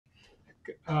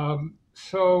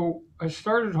So I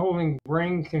started holding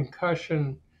brain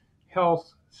concussion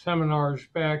health seminars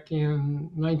back in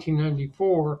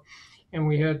 1994, and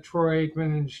we had Troy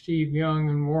Aikman and Steve Young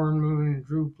and Warren Moon and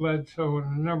Drew Bledsoe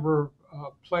and a number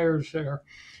of players there,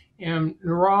 and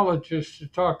neurologists to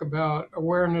talk about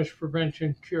awareness,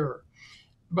 prevention, cure.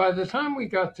 By the time we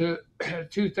got to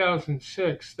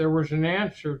 2006, there was an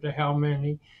answer to how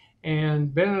many,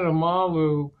 and Bennett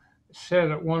Omalu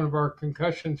said at one of our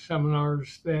concussion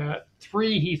seminars that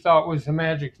three he thought was the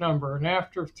magic number, and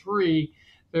after three,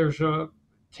 there's a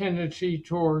tendency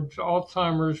towards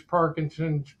Alzheimer's,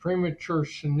 Parkinson's, premature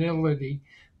senility,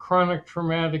 chronic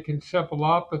traumatic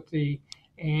encephalopathy,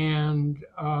 and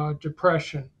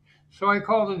depression. So I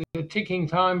called it a ticking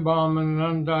time bomb and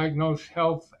an undiagnosed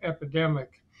health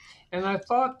epidemic. And I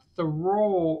thought the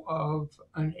role of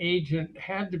an agent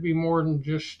had to be more than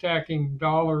just stacking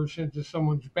dollars into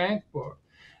someone's bank book,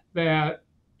 that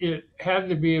it had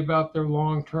to be about their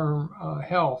long term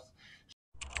health.